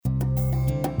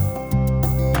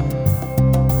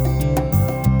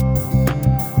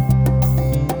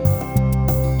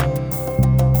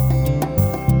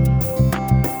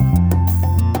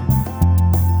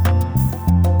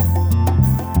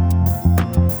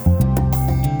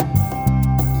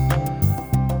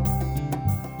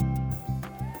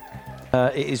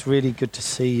It is really good to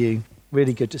see you.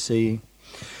 Really good to see you.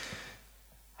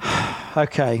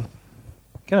 Okay,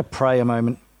 I'm going to pray a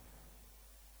moment.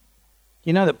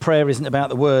 You know that prayer isn't about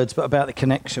the words, but about the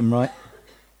connection, right?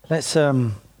 Let's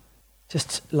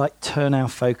just turn our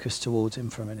focus towards him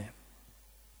for a minute.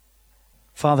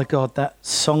 Father God, that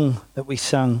song that we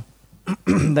sung,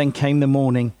 then came the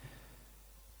morning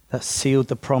that sealed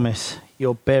the promise.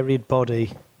 Your buried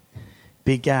body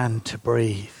began to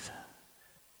breathe.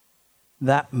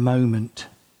 That moment,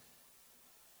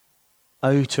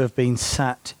 oh, to have been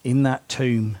sat in that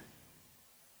tomb,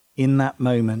 in that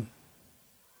moment,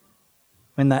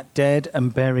 when that dead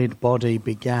and buried body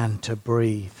began to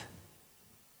breathe.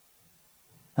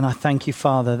 And I thank you,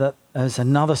 Father, that as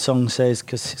another song says,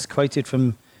 because it's quoted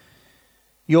from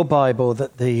your Bible,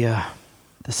 that the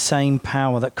same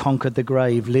power that conquered the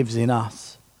grave lives in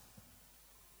us.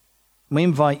 We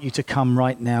invite you to come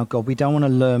right now, God. We don't want to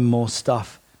learn more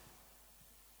stuff.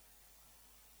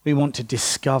 We want to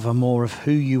discover more of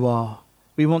who you are.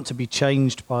 We want to be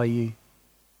changed by you.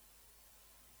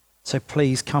 So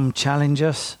please come challenge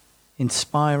us,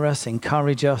 inspire us,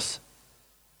 encourage us.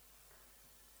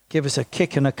 Give us a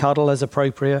kick and a cuddle as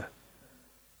appropriate.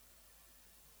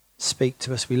 Speak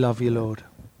to us. We love you, Lord.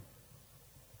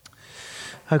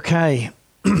 Okay.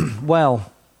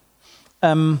 Well,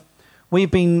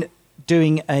 we've been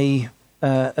doing a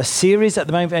series at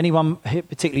the moment. Anyone here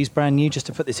particularly is brand new, just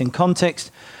to put this in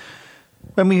context.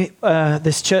 When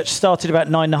this church started about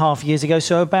 9.5 years ago,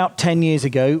 so about 10 years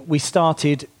ago, we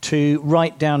started to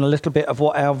write down a little bit of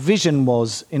what our vision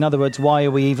was. In other words, why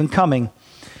are we even coming?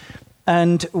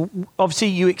 And obviously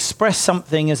you express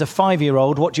something as a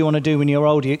 5-year-old. What do you want to do when you're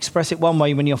older? You express it one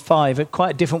way when you're 5,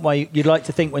 quite a different way you'd like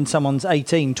to think when someone's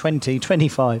 18, 20,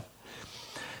 25.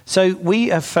 So we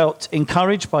have felt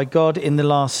encouraged by God in the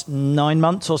last 9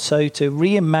 months or so to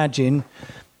reimagine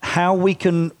how we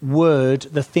can word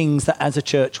the things that as a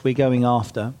church we're going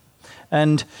after.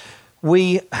 And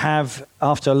we have,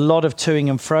 after a lot of toing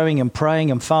and froing and praying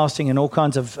and fasting and all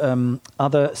kinds of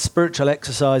other spiritual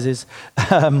exercises,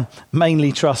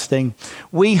 mainly trusting,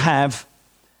 we have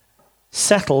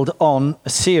settled on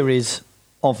a series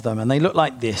of them, and they look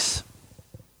like this.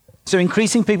 So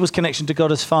increasing people's connection to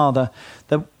God as Father,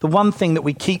 the one thing that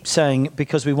we keep saying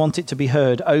because we want it to be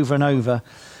heard over and over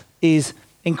is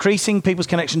increasing people's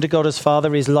connection to God as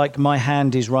Father is like my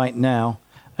hand is right now,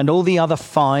 and all the other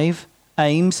 5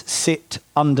 aims sit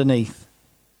underneath.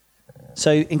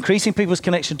 So increasing people's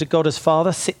connection to God as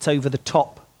Father sits over the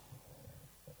top,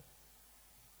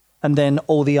 and then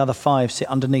all the other 5 sit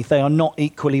underneath. They are not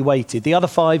equally weighted. The other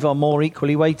 5 are more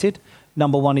equally weighted.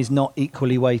 Number 1 is not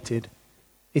equally weighted.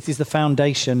 It is the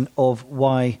foundation of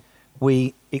why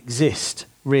we exist,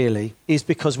 really, is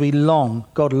because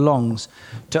God longs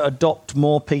to adopt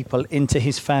more people into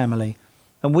his family.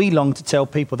 And we long to tell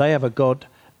people they have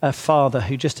a Father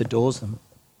who just adores them.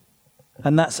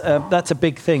 And that's a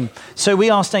big thing. So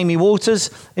we asked Amy Waters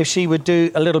if she would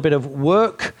do a little bit of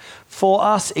work for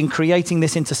us in creating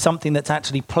this into something that's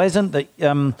actually pleasant,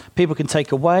 that people can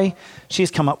take away. She's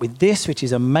come up with this, which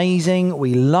is amazing.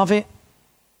 We love it.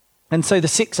 And so the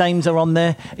 6 aims are on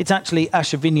there. It's actually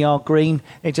Asher Vineyard Green.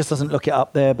 It just doesn't look it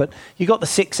up there. But you've got the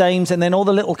 6 aims and then all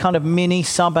the little kind of mini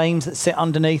sub-aims that sit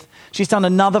underneath. She's done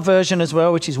another version as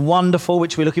well, which is wonderful,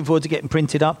 which we're looking forward to getting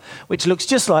printed up, which looks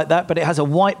just like that, but it has a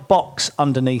white box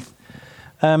underneath.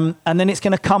 And then it's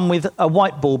going to come with a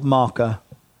whiteboard marker.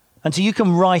 And so you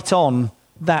can write on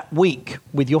that week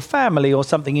with your family or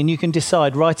something, and you can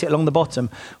decide, write it along the bottom,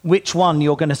 which one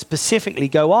you're going to specifically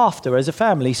go after as a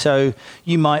family. So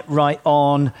you might write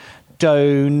on,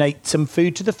 donate some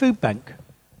food to the food bank.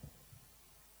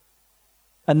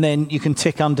 And then you can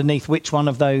tick underneath which one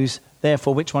of those,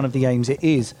 therefore which one of the aims it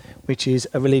is, which is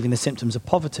relieving the symptoms of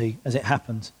poverty as it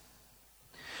happens.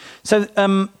 So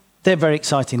they're very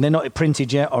exciting. They're not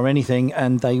printed yet or anything,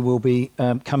 and they will be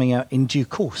coming out in due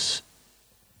course.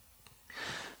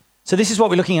 So this is what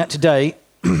we're looking at today,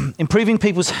 improving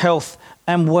people's health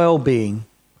and well-being.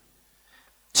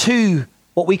 2,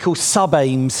 what we call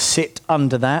sub-aims sit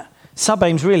under that.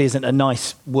 Sub-aims really isn't a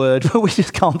nice word, but we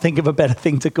just can't think of a better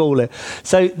thing to call it.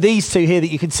 So these 2 here that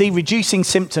you can see, reducing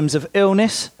symptoms of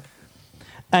illness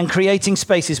and creating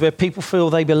spaces where people feel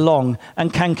they belong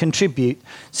and can contribute.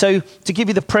 So to give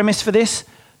you the premise for this,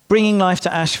 bringing life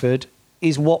to Ashford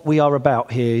is what we are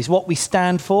about here, is what we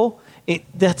stand for.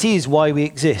 That is why we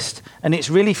exist. And it's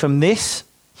really from this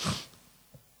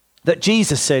that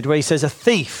Jesus said, where he says, a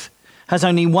thief has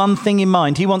only one thing in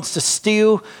mind. He wants to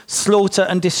steal, slaughter,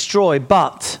 and destroy.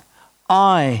 But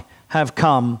I have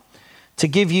come to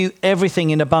give you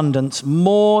everything in abundance,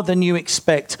 more than you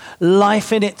expect,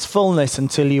 life in its fullness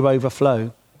until you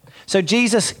overflow. So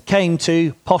Jesus came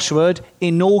to, posh word,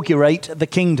 inaugurate the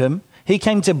kingdom. He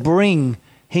came to bring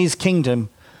his kingdom.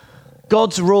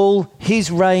 God's rule,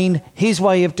 his reign, his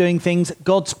way of doing things,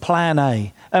 God's plan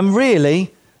A. And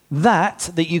really, that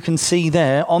you can see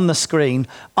there on the screen,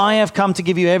 I have come to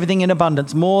give you everything in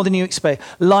abundance, more than you expect,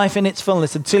 life in its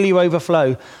fullness until you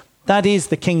overflow. That is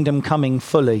the kingdom coming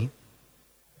fully.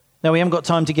 Now, we haven't got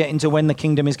time to get into when the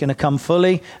kingdom is going to come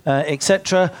fully,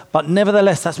 etc. But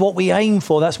nevertheless, that's what we aim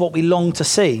for. That's what we long to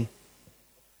see.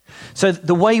 So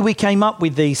the way we came up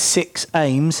with these 6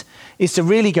 aims is to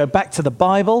really go back to the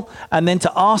Bible and then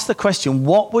to ask the question,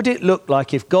 what would it look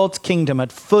like if God's kingdom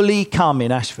had fully come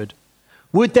in Ashford?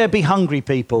 Would there be hungry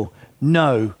people?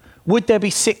 No. Would there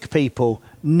be sick people?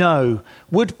 No.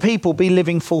 Would people be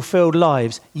living fulfilled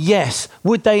lives? Yes.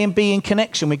 Would they be in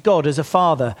connection with God as a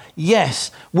father?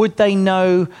 Yes. Would they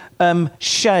know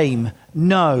shame?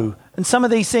 No. And some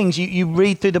of these things, you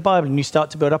read through the Bible and you start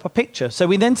to build up a picture. So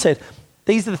we then said,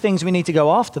 these are the things we need to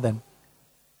go after then.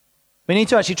 We need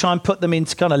to actually try and put them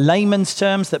into kind of layman's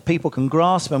terms that people can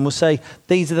grasp, and we'll say,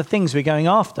 these are the things we're going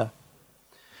after.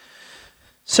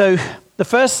 So the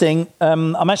first thing,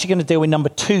 I'm actually going to deal with number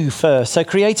 2 first. So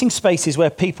creating spaces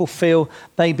where people feel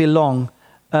they belong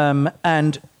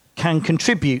and can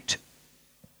contribute.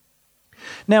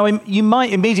 Now, you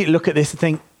might immediately look at this and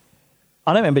think,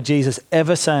 I don't remember Jesus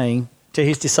ever saying to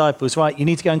his disciples, right, you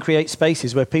need to go and create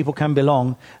spaces where people can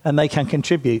belong and they can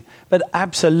contribute. But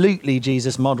absolutely,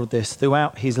 Jesus modeled this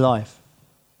throughout his life.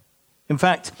 In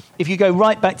fact, if you go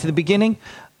right back to the beginning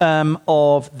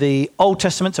of the Old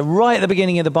Testament, so right at the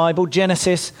beginning of the Bible,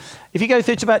 Genesis, if you go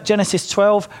through to about Genesis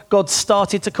 12, God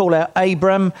started to call out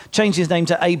Abram, changed his name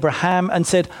to Abraham, and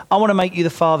said, I want to make you the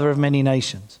father of many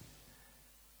nations.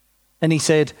 And he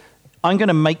said, I'm going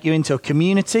to make you into a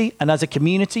community, and as a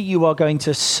community, you are going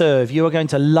to serve. You are going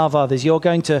to love others. You're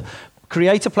going to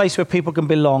create a place where people can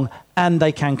belong and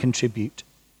they can contribute.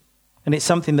 And it's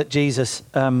something that Jesus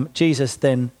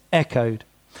then echoed.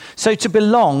 So to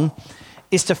belong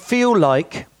is to feel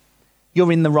like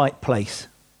you're in the right place.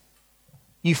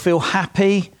 You feel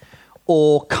happy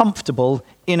or comfortable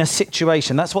in a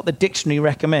situation. That's what the dictionary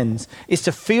recommends, is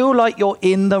to feel like you're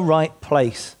in the right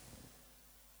place.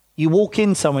 You walk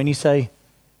in somewhere and you say,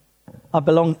 I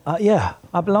belong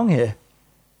here.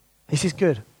 This is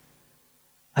good.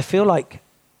 I feel like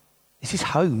this is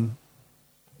home.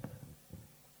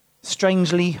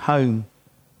 Strangely home.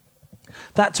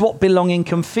 That's what belonging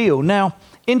can feel. Now,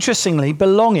 interestingly,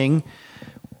 belonging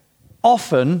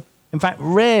often, in fact,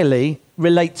 rarely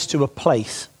relates to a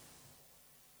place.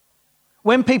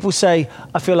 When people say,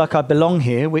 I feel like I belong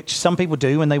here, which some people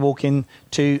do when they walk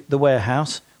into the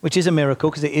warehouse, which is a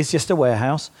miracle because it is just a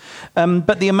warehouse.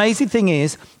 But the amazing thing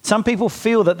is, some people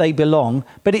feel that they belong,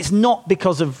 but it's not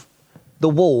because of the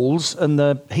walls and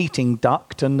the heating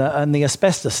duct and the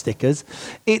asbestos stickers.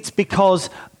 It's because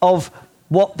of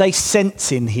what they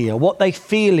sense in here, what they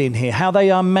feel in here, how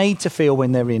they are made to feel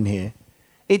when they're in here.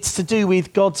 It's to do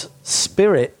with God's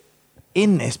spirit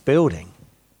in this building.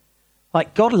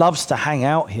 Like, God loves to hang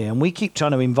out here, and we keep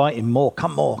trying to invite him more.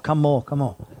 Come more, come more, come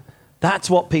more. That's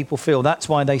what people feel. That's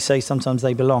why they say sometimes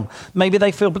they belong. Maybe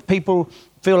people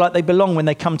feel like they belong when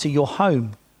they come to your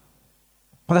home.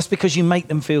 Well, that's because you make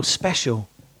them feel special.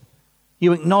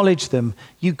 You acknowledge them.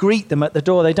 You greet them at the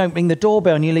door. They don't ring the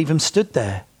doorbell and you leave them stood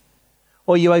there.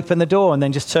 Or you open the door and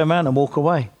then just turn around and walk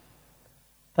away.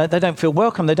 They don't feel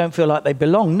welcome. They don't feel like they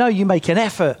belong. No, you make an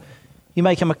effort. You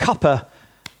make them a cuppa,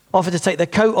 offer to take their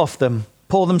coat off them,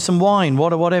 pour them some wine,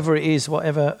 whatever it is,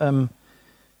 whatever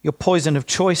your poison of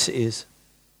choice is.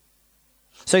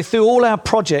 So through all our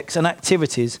projects and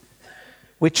activities,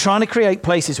 we're trying to create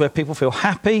places where people feel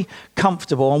happy,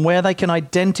 comfortable, and where they can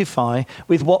identify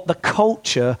with what the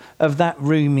culture of that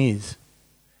room is.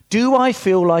 Do I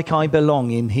feel like I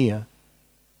belong in here?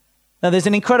 Now, there's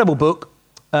an incredible book.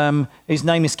 His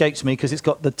name escapes me because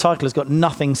the title has got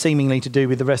nothing seemingly to do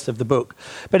with the rest of the book.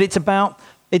 But it's about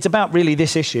really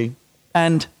this issue.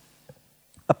 And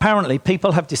apparently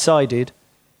people have decided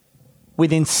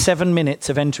within 7 minutes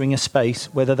of entering a space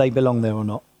whether they belong there or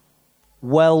not.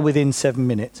 Well within 7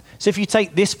 minutes. So if you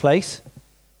take this place,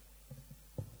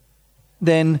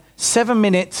 then 7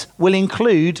 minutes will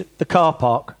include the car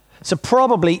park. So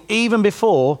probably even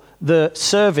before the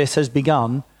service has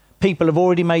begun, people have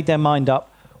already made their mind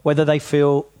up whether they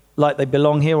feel like they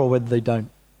belong here or whether they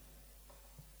don't.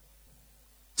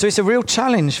 So it's a real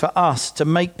challenge for us to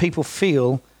make people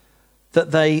feel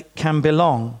that they can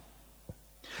belong.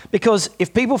 Because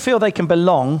if people feel they can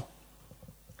belong,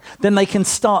 then they can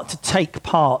start to take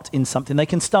part in something. They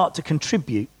can start to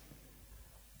contribute.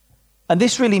 And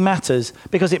this really matters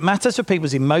because it matters for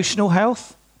people's emotional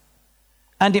health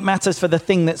and it matters for the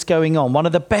thing that's going on. One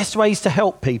of the best ways to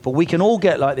help people, we can all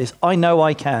get like this, I know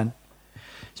I can.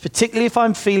 It's particularly if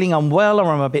I'm feeling unwell or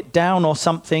I'm a bit down or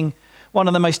something, one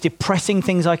of the most depressing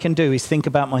things I can do is think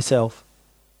about myself.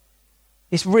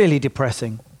 It's really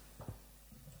depressing.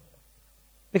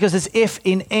 Because as if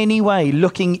in any way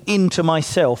looking into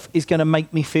myself is going to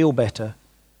make me feel better.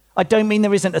 I don't mean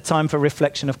there isn't a time for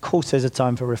reflection. Of course there's a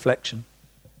time for reflection.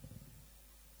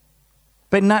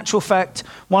 But in actual fact,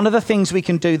 one of the things we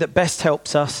can do that best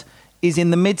helps us is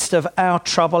in the midst of our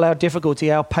trouble, our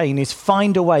difficulty, our pain, is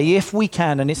find a way, if we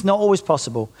can, and it's not always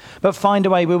possible, but find a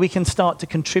way where we can start to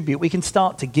contribute, we can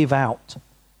start to give out.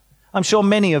 I'm sure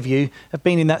many of you have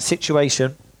been in that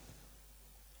situation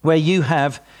where you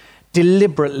have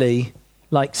deliberately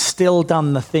still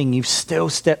done the thing, you've still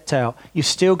stepped out, you've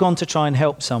still gone to try and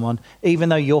help someone, even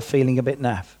though you're feeling a bit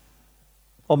naff,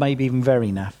 or maybe even very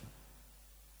naff.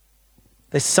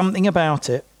 There's something about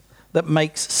it that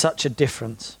makes such a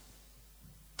difference.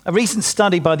 A recent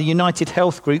study by the United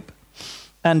Health Group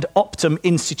and Optum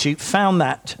Institute found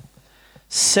that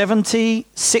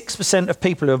 76% of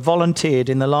people who have volunteered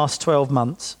in the last 12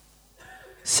 months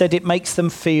said it makes them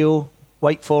feel,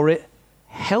 wait for it,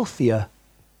 healthier.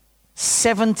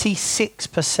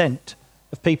 76%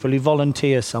 of people who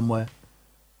volunteer somewhere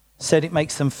said it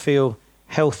makes them feel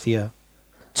healthier.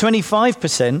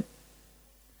 25%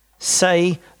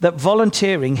 say that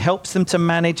volunteering helps them to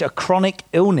manage a chronic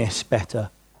illness better.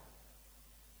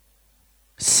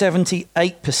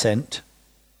 78%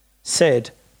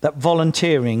 said that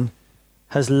volunteering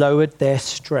has lowered their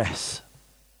stress.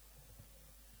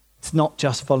 It's not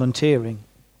just volunteering.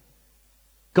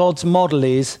 God's model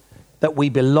is that we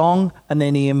belong, and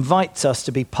then he invites us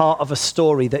to be part of a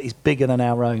story that is bigger than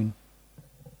our own.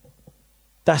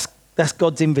 That's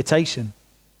God's invitation.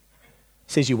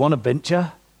 He says, you want to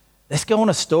venture? Let's go on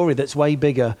a story that's way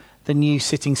bigger than you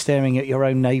sitting staring at your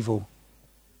own navel.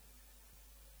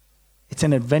 It's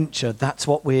an adventure. That's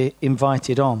what we're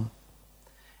invited on.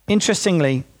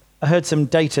 Interestingly, I heard some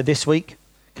data this week,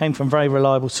 came from a very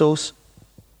reliable source.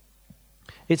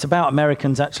 It's about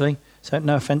Americans, actually, so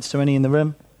no offense to any in the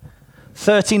room.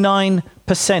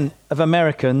 39% of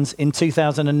Americans in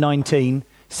 2019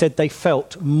 said they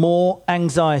felt more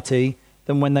anxiety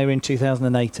than when they were in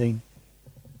 2018.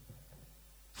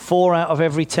 4 out of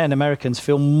every 10 Americans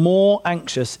feel more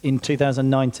anxious in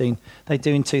 2019 than they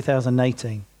do in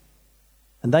 2018.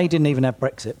 And they didn't even have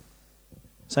Brexit.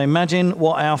 So imagine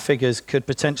what our figures could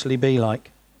potentially be like.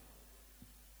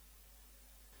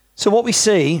 So what we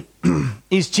see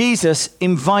is Jesus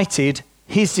invited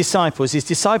his disciples. His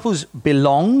disciples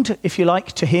belonged, if you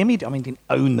like, to him. He didn't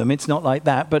own them. It's not like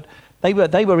that. But they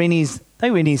were in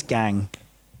his gang,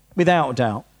 without a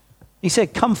doubt. He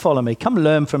said, come follow me, come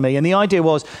learn from me. And the idea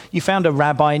was you found a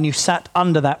rabbi and you sat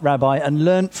under that rabbi and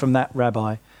learnt from that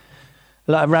rabbi.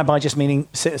 A rabbi just meaning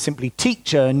simply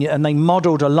teacher, and they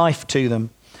modeled a life to them.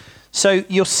 So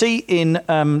you'll see in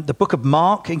the book of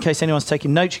Mark, in case anyone's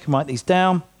taking notes, you can write these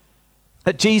down,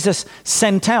 that Jesus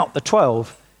sent out the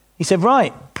 12. He said,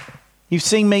 right, you've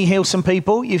seen me heal some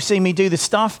people. You've seen me do this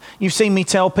stuff. You've seen me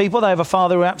tell people they have a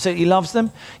Father who absolutely loves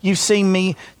them. You've seen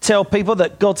me tell people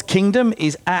that God's kingdom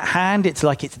is at hand. It's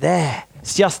like it's there.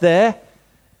 It's just there.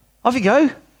 Off you go,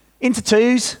 into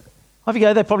twos. Off you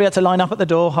go. They probably had to line up at the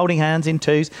door, holding hands in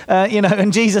twos,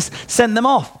 and Jesus sent them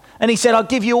off. And he said, I'll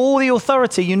give you all the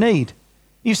authority you need.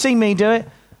 You've seen me do it.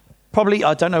 Probably,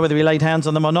 I don't know whether he laid hands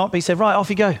on them or not, but he said, right, off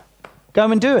you go. Go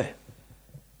and do it.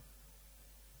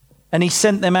 And he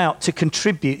sent them out to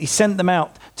contribute. He sent them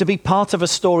out to be part of a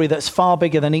story that's far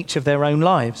bigger than each of their own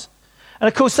lives. And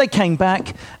of course, they came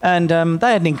back and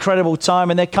they had an incredible time,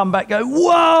 and they'd come back and go,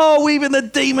 whoa, even the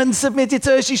demons submitted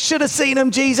to us. You should have seen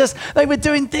them, Jesus. They were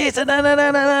doing this. And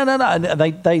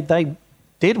they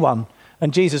did one.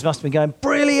 And Jesus must have been going,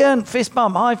 brilliant, fist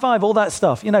bump, high five, all that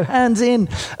stuff, hands in.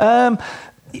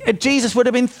 Jesus would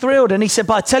have been thrilled. And he said,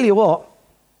 but I tell you what,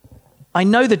 I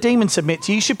know the demons submit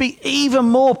to you. You should be even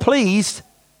more pleased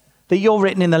that you're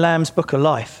written in the Lamb's Book of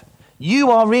Life.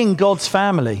 You are in God's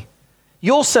family.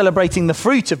 You're celebrating the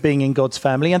fruit of being in God's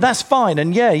family, and that's fine.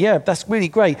 And yeah, that's really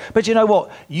great. But you know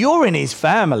what? You're in his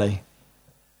family.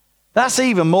 That's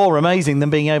even more amazing than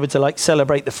being able to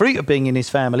celebrate the fruit of being in his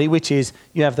family, which is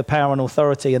you have the power and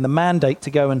authority and the mandate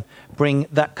to go and bring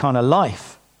that kind of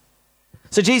life.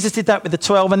 So Jesus did that with the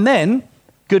 12, and then,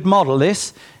 good model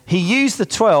this, he used the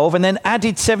 12 and then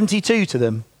added 72 to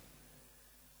them.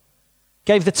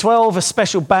 Gave the 12 a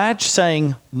special badge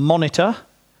saying monitor.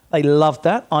 They loved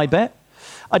that, I bet.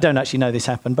 I don't actually know this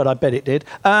happened, but I bet it did.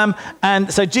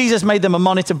 And so Jesus made them a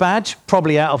monitor badge,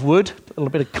 probably out of wood, a little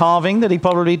bit of carving that he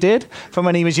probably did from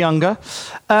when he was younger.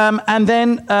 And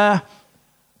then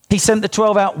he sent the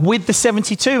 12 out with the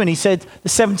 72, and he said, the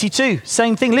 72,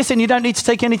 same thing. Listen, you don't need to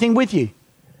take anything with you.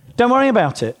 Don't worry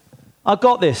about it. I've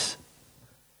got this.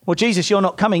 Well, Jesus, you're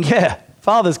not coming. Yeah,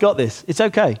 Father's got this. It's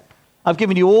okay. I've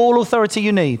given you all authority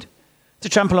you need to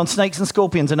trample on snakes and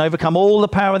scorpions and overcome all the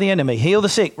power of the enemy, heal the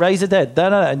sick, raise the dead,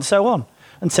 and so on,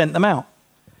 and sent them out.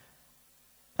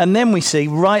 And then we see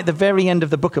right at the very end of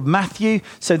the book of Matthew,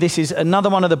 so this is another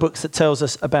one of the books that tells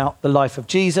us about the life of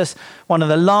Jesus. One of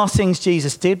the last things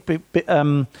Jesus did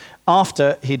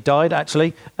after he'd died,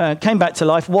 actually, came back to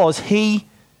life, was he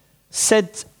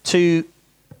said to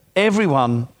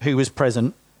everyone who was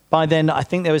present, by then I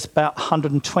think there was about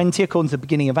 120 according to the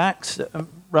beginning of Acts,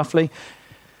 roughly.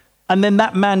 And then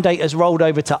that mandate has rolled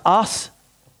over to us.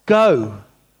 Go,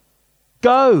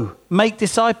 make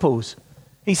disciples.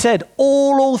 He said,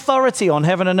 all authority on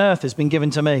heaven and earth has been given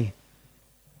to me.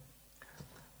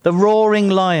 The roaring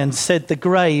lion said, the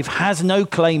grave has no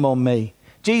claim on me.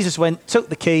 Jesus went, took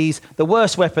the keys. The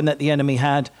worst weapon that the enemy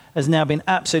had has now been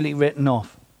absolutely written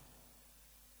off.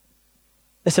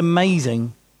 It's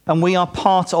amazing. And we are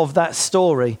part of that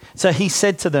story. So he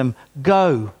said to them,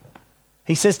 go.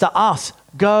 He says to us,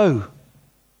 go.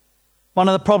 One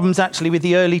of the problems actually with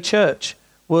the early church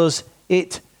was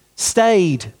it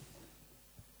stayed.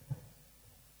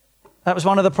 That was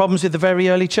one of the problems with the very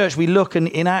early church. We look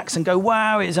in Acts and go,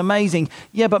 wow, it's amazing.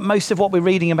 Yeah, but most of what we're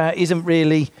reading about isn't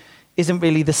really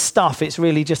the stuff. It's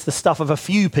really just the stuff of a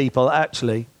few people,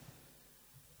 actually.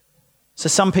 So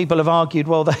some people have argued,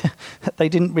 well, they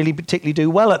didn't really particularly do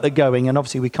well at the going, and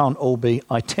obviously we can't all be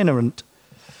itinerant.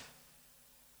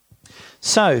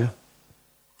 So,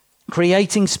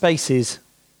 creating spaces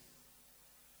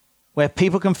where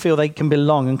people can feel they can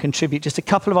belong and contribute. Just a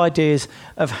couple of ideas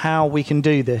of how we can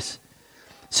do this.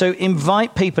 So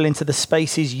invite people into the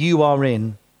spaces you are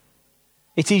in.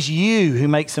 It is you who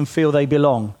makes them feel they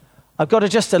belong. I've got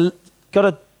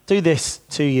to do this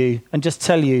to you and just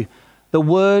tell you, the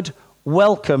word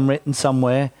welcome written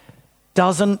somewhere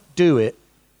doesn't do it.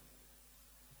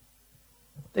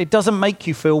 It doesn't make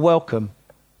you feel welcome.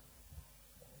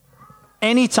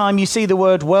 Anytime you see the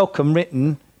word welcome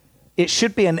written, it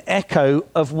should be an echo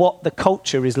of what the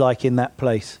culture is like in that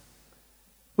place.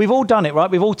 We've all done it, right?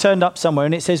 We've all turned up somewhere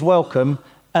and it says welcome,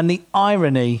 and the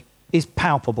irony is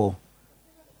palpable.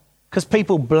 Because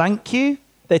people blank you,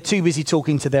 they're too busy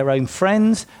talking to their own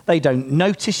friends, they don't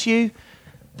notice you,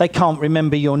 they can't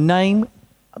remember your name.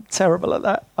 I'm terrible at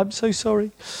that, I'm so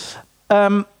sorry.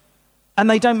 And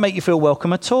they don't make you feel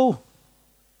welcome at all.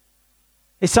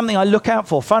 It's something I look out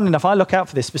for. Funnily enough, I look out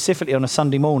for this specifically on a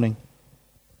Sunday morning.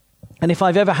 And if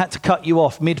I've ever had to cut you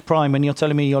off mid-prime when you're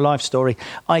telling me your life story,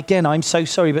 I'm so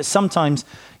sorry, but sometimes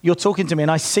you're talking to me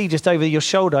and I see just over your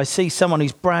shoulder, I see someone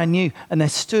who's brand new and they're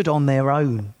stood on their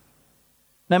own.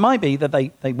 Now, it might be that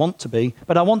they want to be,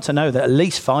 but I want to know that at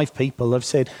least 5 people have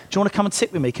said, do you want to come and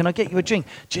sit with me? Can I get you a drink?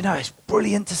 Do you know, it's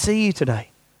brilliant to see you today.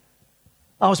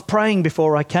 I was praying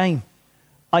before I came.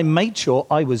 I made sure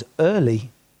I was early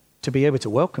to be able to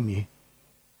welcome you.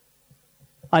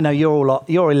 I know you're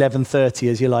 11:30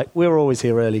 as you're like, we're always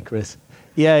here early, Chris.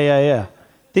 Yeah.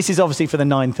 This is obviously for the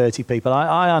 9:30 people.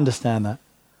 I understand that.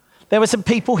 There were some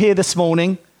people here this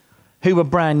morning who were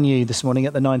brand new this morning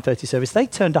at the 9:30 service. They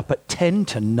turned up at 10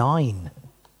 to 9.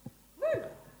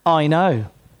 I know.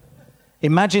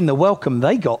 Imagine the welcome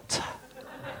they got.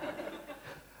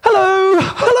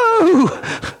 Hello.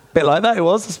 Bit like that it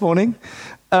was this morning.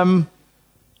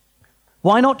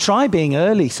 Why not try being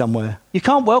early somewhere? You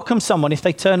can't welcome someone if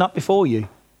they turn up before you.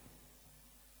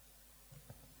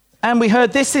 And we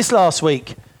heard this last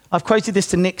week. I've quoted this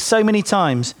to Nick so many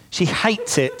times. She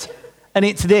hates it. And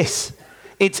it's this.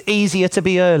 It's easier to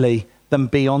be early than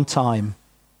be on time.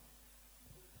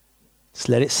 Just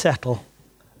let it settle.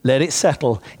 Let it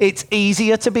settle. It's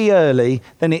easier to be early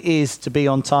than it is to be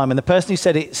on time. And the person who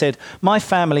said it said, my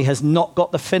family has not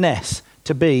got the finesse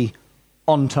to be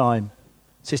on time.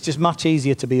 So it's just much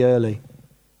easier to be early.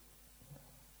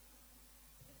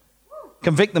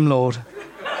 Convict them, Lord.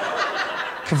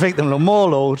 Convict them, Lord. More,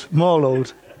 Lord. More,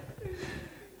 Lord.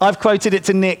 I've quoted it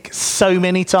to Nick so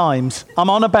many times. I'm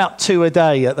on about 2 a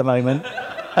day at the moment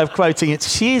of quoting it.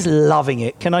 She is loving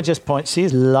it. Can I just point? She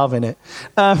is loving it.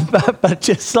 But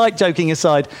just like joking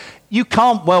aside, you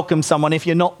can't welcome someone if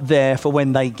you're not there for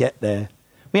when they get there.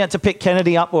 We had to pick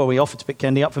Kennedy up, or we offered to pick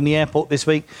Kennedy up from the airport this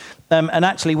week. And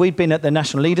actually, we'd been at the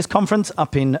National Leaders Conference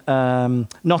up in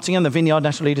Nottingham, the Vineyard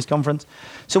National Leaders Conference.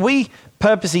 So we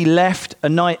purposely left a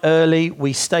night early.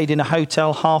 We stayed in a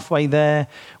hotel halfway there.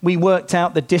 We worked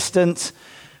out the distance.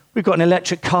 We've got an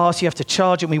electric car, so you have to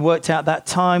charge it. We worked out that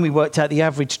time. We worked out the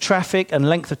average traffic and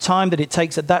length of time that it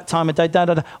takes at that time of day,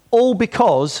 all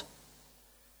because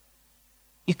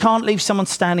you can't leave someone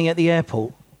standing at the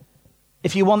airport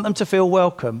if you want them to feel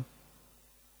welcome.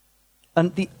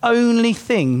 And the only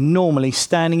thing normally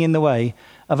standing in the way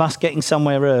of us getting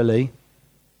somewhere early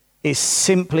is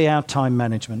simply our time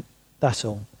management. That's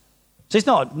all. So it's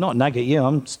not a nag at you.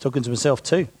 I'm just talking to myself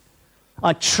too.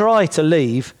 I try to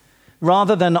leave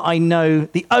rather than I know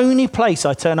the only place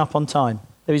I turn up on time.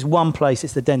 There is one place,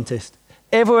 it's the dentist.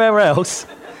 Everywhere else,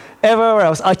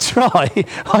 I try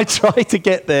to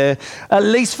get there at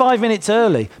least 5 minutes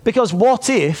early. Because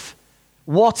what if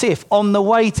on the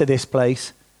way to this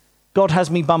place, God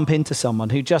has me bump into someone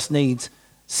who just needs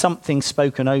something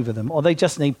spoken over them, or they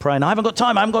just need praying. I haven't got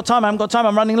time, I'm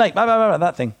running late, blah, blah, blah,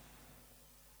 that thing.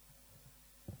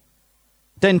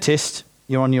 Dentist,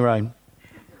 you're on your own.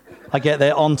 I get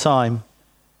there on time.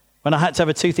 When I had to have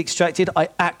a tooth extracted, I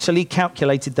actually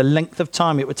calculated the length of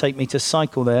time it would take me to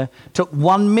cycle there, took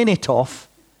 1 minute off,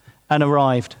 and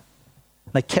arrived.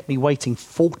 They kept me waiting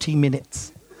 40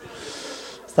 minutes.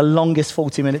 It's the longest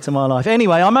 40 minutes of my life.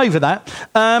 Anyway, I'm over that.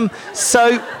 And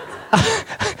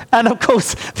of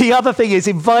course, the other thing is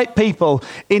invite people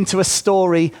into a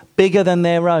story bigger than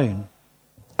their own.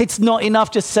 It's not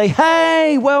enough just to say,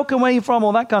 hey, welcome, where are you from,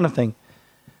 all that kind of thing.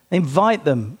 Invite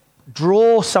them.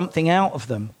 Draw something out of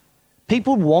them.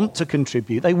 People want to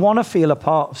contribute. They want to feel a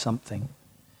part of something.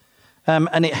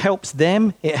 And it helps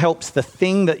them. It helps the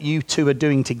thing that you two are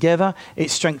doing together.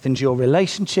 It strengthens your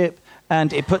relationship.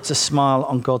 And it puts a smile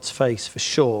on God's face, for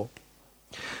sure.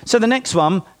 So the next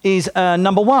one is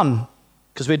number 1,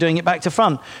 because we're doing it back to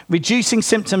front. Reducing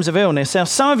symptoms of illness. Now,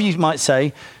 some of you might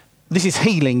say, this is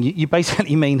healing. You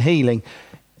basically mean healing.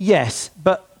 Yes,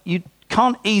 but you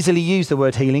can't easily use the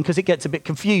word healing because it gets a bit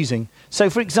confusing. So,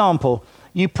 for example,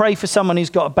 you pray for someone who's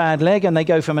got a bad leg and they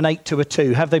go from an 8 to a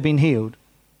 2. Have they been healed?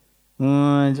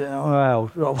 Well,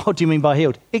 what do you mean by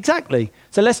healed? Exactly.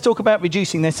 So let's talk about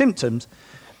reducing their symptoms.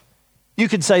 You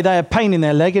could say they had pain in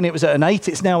their leg and it was at an 8,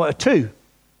 it's now at a 2.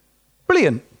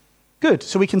 Brilliant. Good.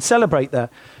 So we can celebrate that.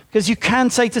 Because you can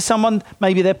say to someone,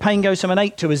 maybe their pain goes from an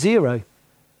 8 to a 0.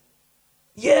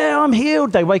 Yeah, I'm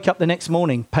healed. They wake up the next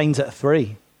morning, pain's at a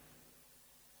 3.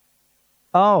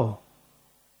 Oh,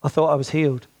 I thought I was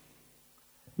healed.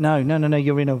 No,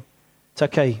 you're in a... It's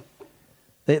okay.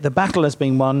 The battle has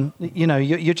been won. You know,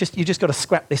 you just got to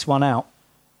scrap this one out.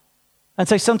 And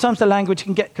so sometimes the language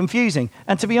can get confusing.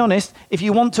 And to be honest, if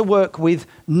you want to work with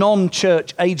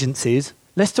non-church agencies,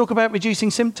 let's talk about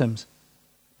reducing symptoms.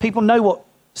 People know what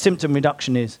symptom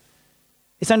reduction is.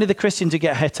 It's only the Christians who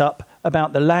get het up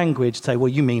about the language, say, well,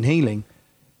 you mean healing.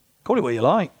 Call it what you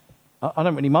like. I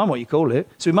don't really mind what you call it.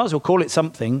 So we might as well call it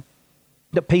something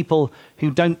that people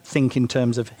who don't think in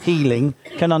terms of healing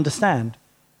can understand.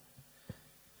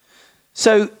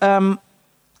 So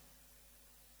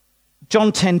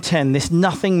John 10:10, this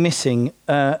nothing missing,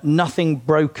 nothing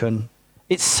broken.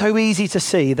 It's so easy to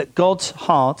see that God's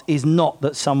heart is not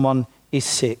that someone is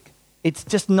sick. It's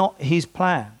just not his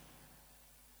plan.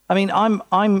 I mean, I'm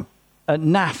a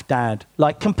naff dad.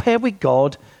 Like, compared with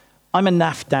God, I'm a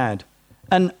naff dad.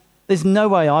 And there's no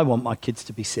way I want my kids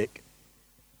to be sick.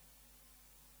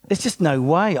 There's just no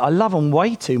way. I love them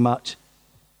way too much.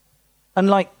 And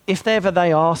like, if ever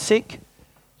they are sick,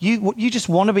 you just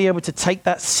want to be able to take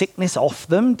that sickness off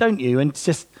them, don't you? And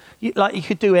just, you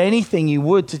could do anything you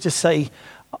would to just say,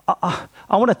 I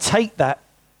want to take that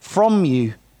from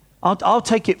you. I'll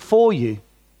take it for you.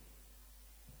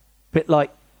 A bit like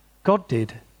God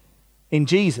did in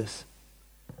Jesus.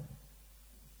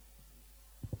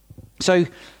 So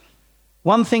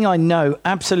one thing I know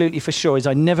absolutely for sure is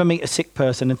I never meet a sick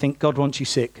person and think God wants you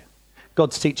sick.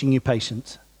 God's teaching you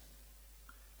patience.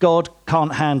 God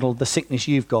can't handle the sickness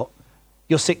you've got.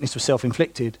 Your sickness was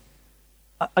self-inflicted.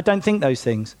 I don't think those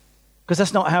things, because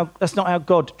that's not how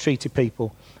God treated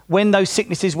people. When those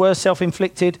sicknesses were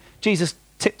self-inflicted, Jesus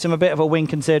tipped him a bit of a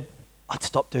wink and said, I'd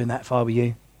stop doing that if I were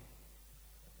you,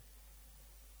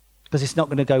 because it's not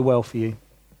going to go well for you.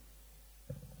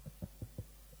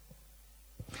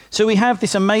 So we have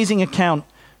this amazing account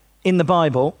in the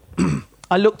Bible.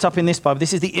 I looked up in this Bible.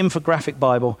 This is the infographic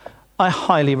Bible. I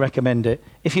highly recommend it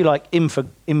if you like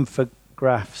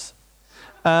infographs.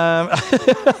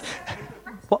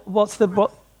 What's the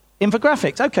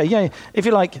Infographics, okay, yeah, if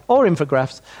you like, or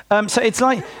infographs. So it's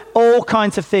like all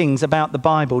kinds of things about the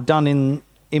Bible done in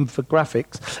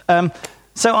infographics.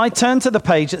 So I turn to the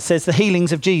page that says the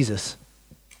healings of Jesus.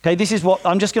 Okay, this is what,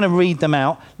 I'm just going to read them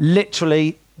out,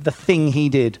 literally the thing he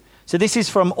did. So this is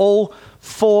from all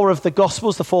 4 of the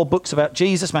Gospels, the 4 books about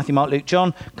Jesus, Matthew, Mark, Luke,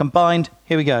 John, combined.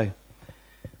 Here we go.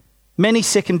 Many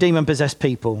sick and demon-possessed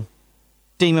people.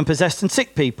 Demon-possessed and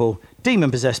sick people.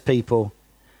 Demon-possessed people.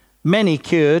 Many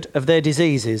cured of their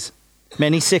diseases.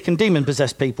 Many sick and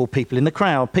demon-possessed people. People in the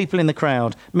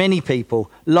crowd. Many people.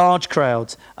 Large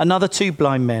crowds. Another 2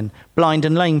 blind men. Blind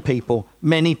and lame people.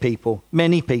 Many people.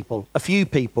 A few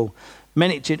people.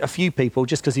 A few people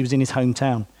just because he was in his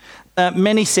hometown.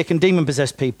 Many sick and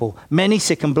demon-possessed people, many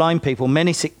sick and blind people,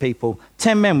 many sick people,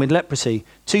 10 men with leprosy,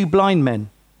 2 blind men,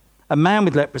 a man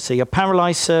with leprosy, a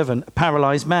paralyzed servant, a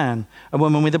paralyzed man, a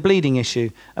woman with a bleeding issue,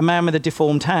 a man with a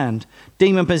deformed hand,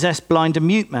 demon-possessed blind and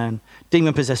mute man,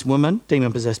 demon-possessed woman,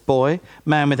 demon-possessed boy,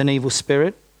 man with an evil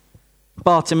spirit,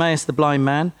 Bartimaeus the blind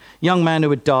man, young man who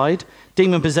had died,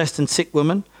 demon-possessed and sick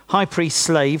woman, high priest's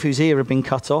slave whose ear had been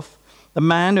cut off, the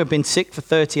man who had been sick for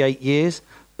 38 years,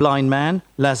 blind man,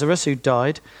 Lazarus, who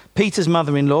died. Peter's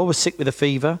mother-in-law was sick with a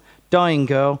fever. Dying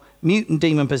girl, mute and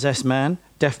demon-possessed man,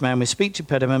 deaf man with speech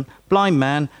impediment, blind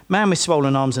man, man with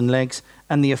swollen arms and legs,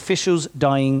 and the official's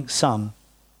dying son.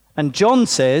 And John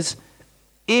says,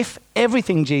 if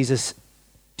everything Jesus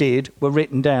did were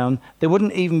written down, there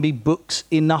wouldn't even be books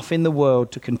enough in the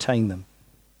world to contain them.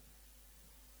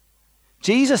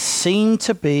 Jesus seemed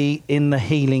to be in the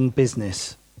healing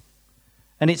business.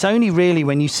 And it's only really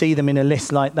when you see them in a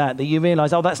list like that that you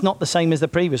realise, oh, that's not the same as the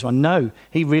previous one. No,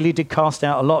 he really did cast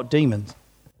out a lot of demons.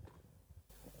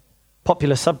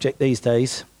 Popular subject these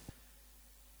days.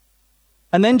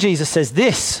 And then Jesus says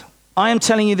this, I am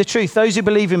telling you the truth. Those who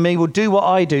believe in me will do what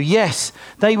I do. Yes,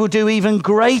 they will do even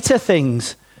greater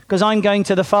things because I'm going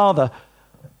to the Father.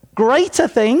 Greater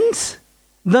things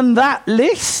than that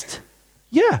list?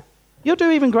 Yeah, you'll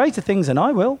do even greater things than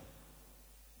I will.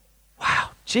 Wow.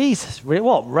 Jesus,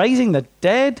 what? Raising the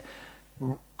dead,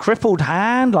 crippled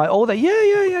hand, like all that.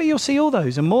 Yeah, you'll see all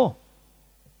those and more.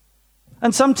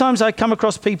 And sometimes I come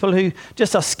across people who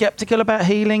just are skeptical about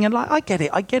healing and like, I get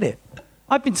it.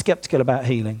 I've been skeptical about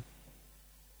healing.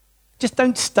 Just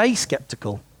don't stay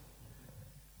skeptical.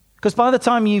 Because by the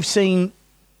time you've seen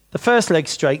the first leg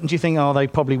straightened, you think, oh, they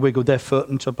probably wiggled their foot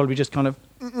and so probably just kind of,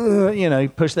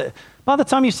 push that. By the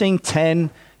time you've seen 10,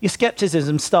 your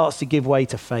skepticism starts to give way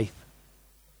to faith.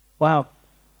 Wow,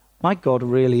 my God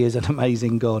really is an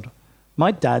amazing God.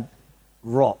 My dad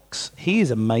rocks. He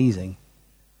is amazing.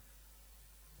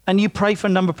 And you pray for a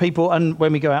number of people, and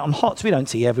when we go out on HOTS, we don't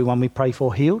see everyone we pray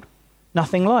for healed.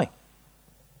 Nothing like.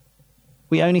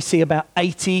 We only see about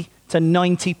 80 to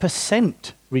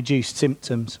 90% reduced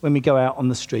symptoms when we go out on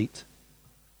the street.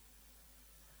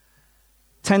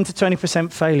 10 to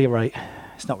 20% failure rate.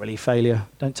 It's not really failure.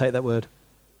 Don't take that word.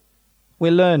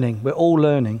 We're learning. We're all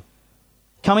learning.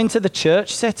 Come into the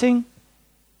church setting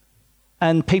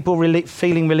and people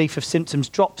feeling relief of symptoms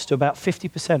drops to about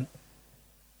 50%.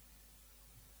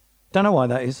 Don't know why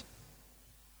that is.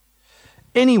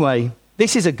 Anyway,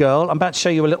 this is a girl. I'm about to show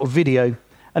you a little video.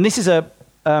 And this is a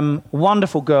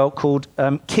wonderful girl called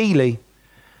Keely.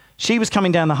 She was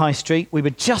coming down the high street. We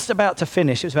were just about to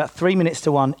finish. It was about 3 minutes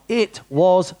to 1. It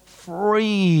was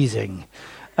freezing.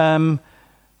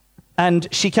 And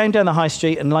she came down the high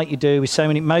street, and like you do with so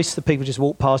many, most of the people just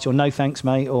walk past you, or no thanks,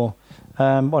 mate, or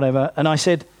whatever. And I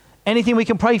said, anything we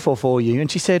can pray for you?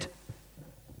 And she said,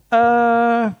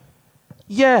 yeah,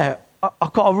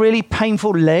 I've got a really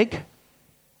painful leg.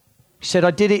 She said,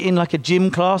 I did it in like a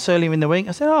gym class earlier in the week.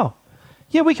 I said, oh,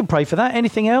 yeah, we can pray for that.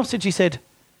 Anything else? And she said,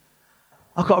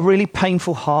 I've got a really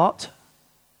painful heart.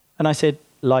 And I said,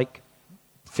 like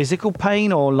physical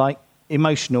pain or like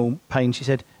emotional pain? She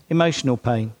said, emotional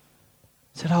pain.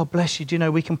 I said, oh, bless you. Do you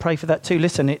know, we can pray for that too.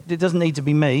 Listen, it doesn't need to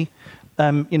be me,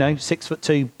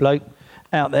 6'2" bloke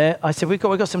out there. I said, we've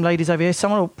got some ladies over here.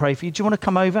 Someone will pray for you. Do you want to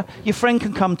come over? Your friend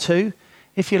can come too,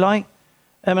 if you like.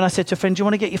 And I said to a friend, do you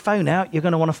want to get your phone out? You're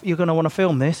going to want to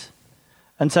film this.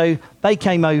 And so they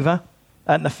came over,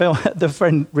 and the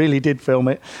friend really did film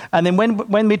it. And then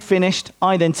when we'd finished,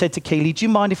 I then said to Keely, do you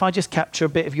mind if I just capture a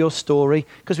bit of your story?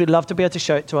 Because we'd love to be able to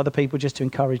show it to other people just to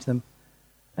encourage them.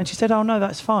 And she said, oh, no,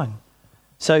 that's fine.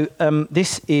 So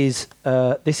this is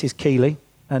Keely,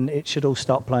 and it should all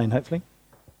start playing, hopefully.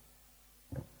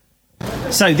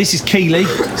 So this is Keely.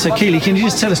 So Keely, can you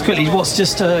just tell us quickly, you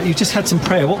just had some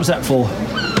prayer. What was that for?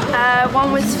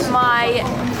 One was for my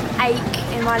ache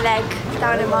in my leg,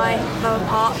 down in my lower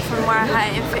part from where I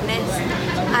hurt it in fitness,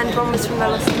 and one was from my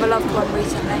loved one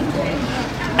recently.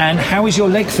 And how is your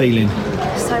leg feeling?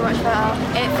 So much better.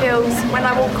 It feels, when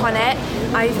I walk on it,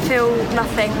 I feel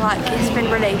nothing, like it's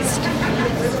been released.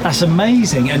 That's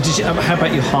amazing. And how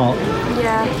about your heart?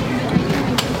 Yeah.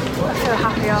 I feel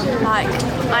happier. Like,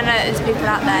 I know there's people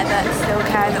out there that still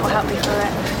care and that will help me through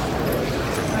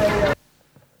it.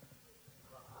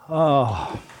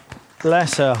 Oh,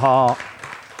 bless her heart.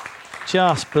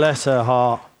 Just bless her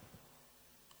heart.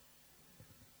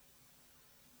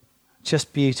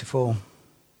 Just beautiful.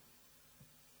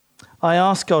 I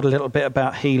asked God a little bit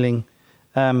about healing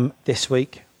this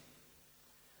week,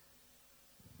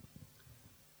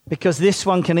 because this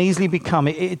one can easily become,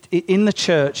 in the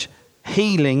church,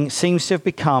 healing seems to have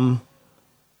become,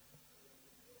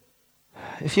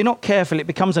 if you're not careful, it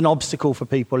becomes an obstacle for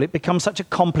people. It becomes such a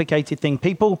complicated thing.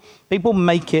 People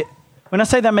make it, when I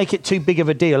say they make it too big of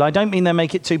a deal, I don't mean they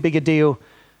make it too big a deal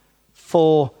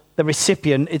for the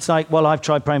recipient. It's like, well, I've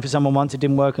tried praying for someone once, it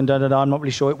didn't work, and I'm not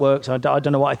really sure it works. I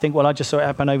don't know what I think. Well, I just saw it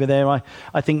happen over there.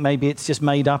 I think maybe it's just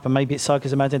made up, and maybe it's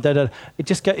psychosomatic. It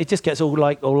just gets all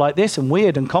like this and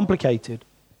weird and complicated.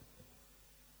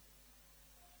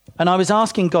 And I was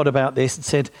asking God about this and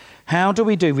said, how do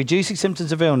we do reducing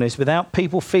symptoms of illness without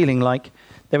people feeling like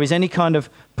there is any kind of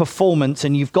performance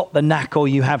and you've got the knack or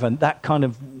you haven't, that kind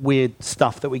of weird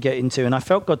stuff that we get into. And I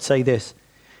felt God say this: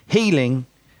 healing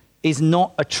is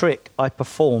not a trick I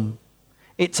perform.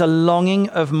 It's a longing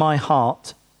of my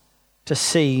heart to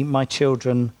see my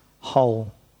children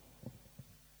whole.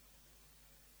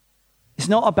 It's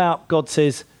not about God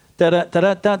says,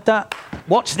 da-da-da-da-da-da,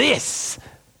 watch this.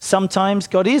 Sometimes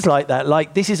God is like that,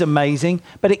 like this is amazing,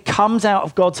 but it comes out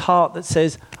of God's heart that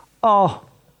says, oh,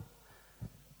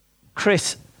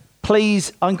 Chris,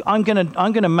 please, I'm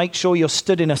gonna make sure you're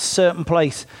stood in a certain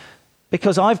place,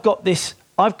 because I've got this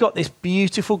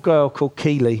beautiful girl called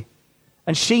Keely,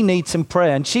 and she needs some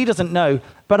prayer, and she doesn't know,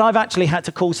 but I've actually had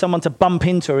to call someone to bump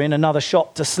into her in another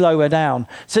shop to slow her down,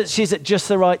 so that she's at just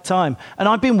the right time. And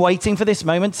I've been waiting for this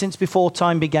moment since before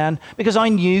time began, because I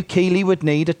knew Keely would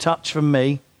need a touch from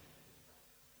me.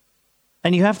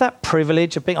 And you have that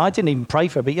privilege of being, I didn't even pray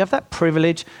for her, but you have that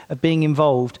privilege of being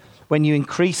involved when you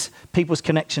increase people's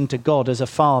connection to God as a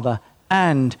father,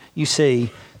 and you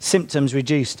see symptoms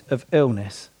reduced of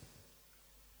illness.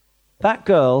 That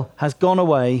girl has gone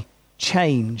away,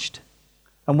 changed,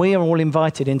 and we are all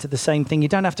invited into the same thing. You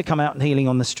don't have to come out and healing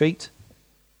on the street.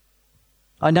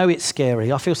 I know it's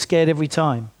scary. I feel scared every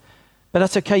time. But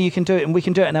that's okay, you can do it, and we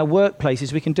can do it in our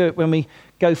workplaces. We can do it when we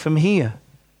go from here.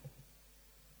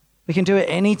 We can do it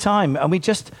any time, and we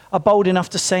just are bold enough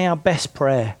to say our best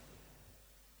prayer.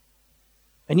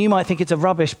 And you might think it's a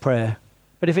rubbish prayer,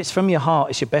 but if it's from your heart,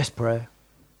 it's your best prayer.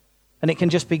 And it can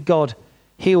just be, God,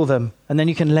 heal them, and then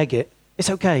you can leg it. It's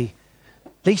okay.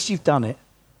 At least you've done it.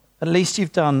 At least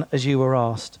you've done as you were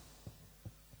asked.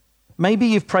 Maybe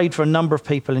you've prayed for a number of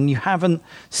people and you haven't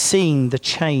seen the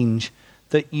change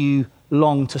that you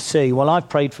long to see. Well, I've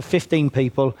prayed for 15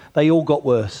 people. They all got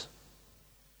worse.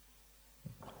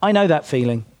 I know that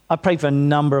feeling. I prayed for a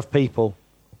number of people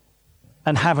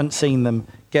and haven't seen them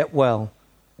get well.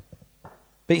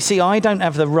 But you see, I don't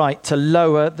have the right to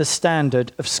lower the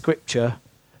standard of Scripture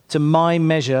to my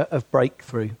measure of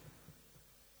breakthrough.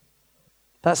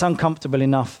 That's uncomfortable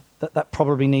enough that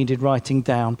probably needed writing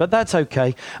down, but that's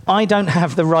okay. I don't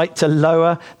have the right to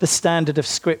lower the standard of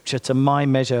Scripture to my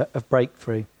measure of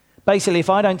breakthrough. Basically, if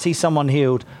I don't see someone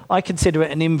healed, I consider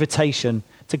it an invitation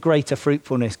to greater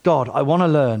fruitfulness. God, I want to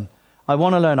learn. I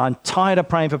want to learn. I'm tired of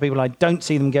praying for people. I don't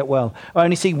see them get well. I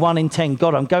only see 1 in 10.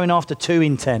 God, I'm going after 2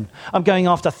 in 10. I'm going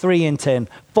after 3 in 10,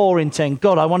 4 in 10.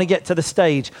 God, I want to get to the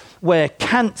stage where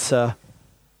cancer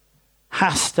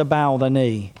has to bow the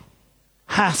knee.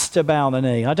 Has to bow the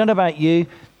knee. I don't know about you.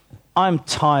 I'm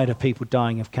tired of people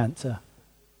dying of cancer.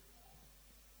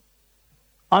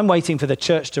 I'm waiting for the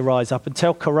church to rise up and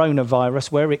tell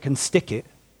coronavirus where it can stick it,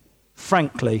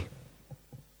 frankly.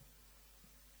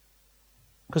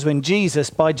 Because when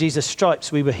by Jesus' stripes,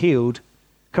 we were healed,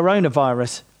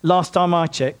 coronavirus, last time I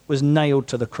checked, was nailed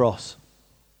to the cross.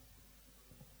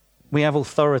 We have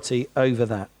authority over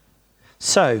that.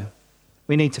 So,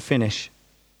 we need to finish.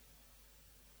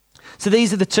 So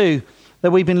these are the two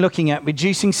that we've been looking at: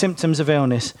 reducing symptoms of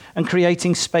illness and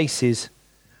creating spaces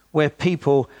where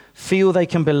people feel they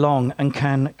can belong and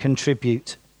can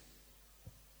contribute.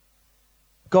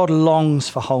 God longs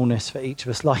for wholeness for each of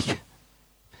us. Like,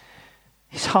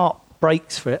 his heart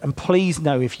breaks for it. And please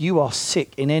know, if you are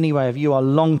sick in any way, if you are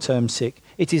long-term sick,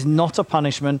 it is not a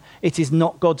punishment. It is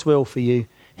not God's will for you.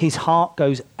 His heart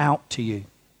goes out to you.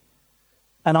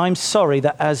 And I'm sorry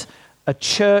that as a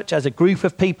church, as a group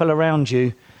of people around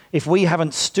you, if we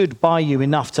haven't stood by you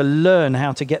enough to learn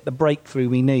how to get the breakthrough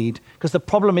we need. Because the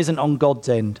problem isn't on God's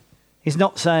end. He's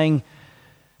not saying,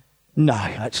 no,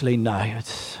 actually, no,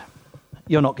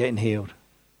 you're not getting healed.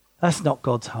 That's not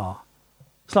God's heart.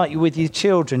 It's like with your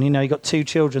children, you've got 2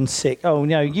 children sick. Oh,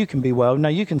 no, you can be well. No,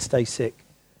 you can stay sick.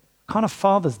 What kind of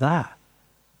father's that?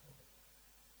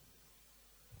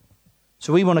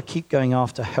 So we want to keep going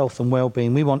after health and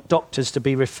well-being. We want doctors to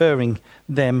be referring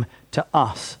them to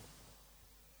us.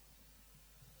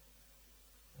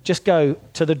 Just go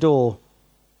to the door,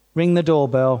 ring the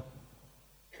doorbell.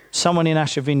 Someone in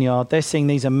Ashford Vineyard, they're seeing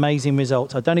these amazing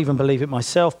results. I don't even believe it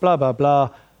myself, blah, blah,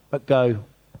 blah, but go.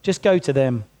 Just go to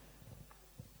them.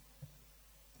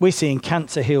 We're seeing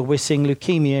cancer healed. We're seeing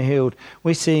leukemia healed.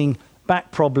 We're seeing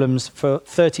back problems for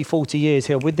 30, 40 years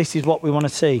healed. This is what we want to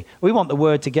see. We want the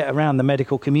word to get around the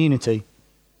medical community.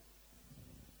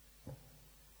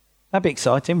 That'd be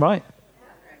exciting, right?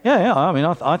 Yeah, I mean,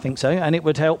 I think so. And it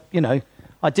would help,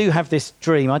 I do have this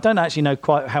dream. I don't actually know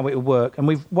quite how it will work. And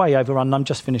we've way overrun. I'm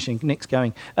just finishing. Nick's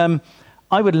going.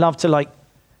 I would love to,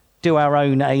 do our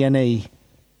own A&E,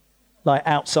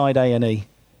 outside A&E.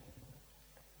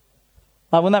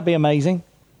 Wouldn't that be amazing?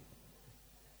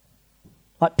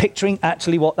 Picturing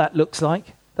actually what that looks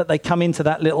like, that they come into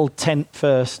that little tent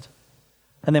first,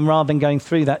 and then rather than going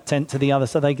through that tent to the other,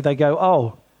 so they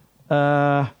go,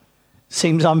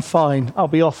 seems I'm fine, I'll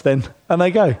be off then, and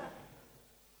they go.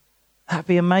 That'd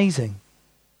be amazing.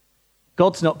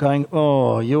 God's not going,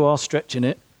 oh, you are stretching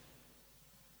it.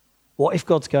 What if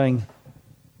God's going,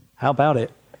 how about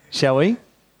it? Shall we?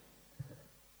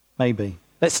 Maybe.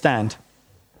 Let's stand.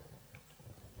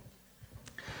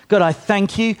 God, I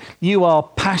thank you. You are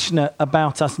passionate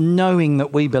about us knowing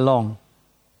that we belong.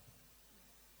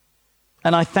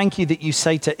 And I thank you that you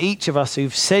say to each of us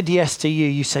who've said yes to you,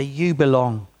 you say you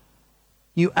belong.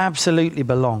 You absolutely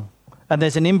belong. And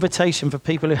there's an invitation for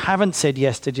people who haven't said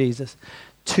yes to Jesus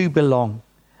to belong.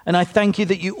 And I thank you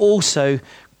that you also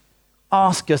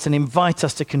ask us and invite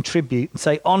us to contribute and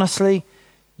say, honestly,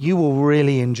 you will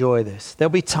really enjoy this. There'll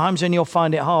be times when you'll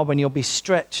find it hard, when you'll be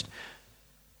stretched.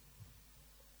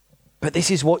 But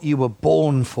this is what you were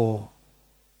born for.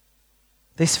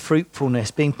 This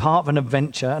fruitfulness, being part of an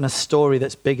adventure and a story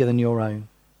that's bigger than your own.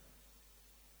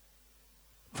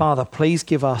 Father, please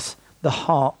give us the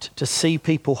heart to see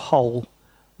people whole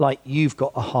like you've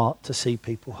got a heart to see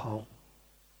people whole.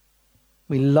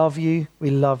 We love you,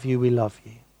 we love you, we love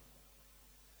you.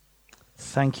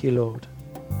 Thank you, Lord.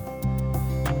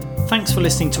 Thanks for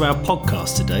listening to our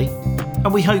podcast today,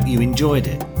 and we hope you enjoyed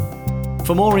it.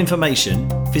 For more information,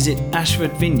 visit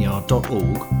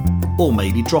ashfordvineyard.org, or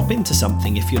maybe drop into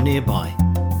something if you're nearby.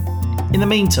 In the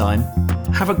meantime,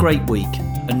 have a great week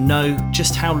and know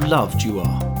just how loved you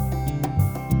are.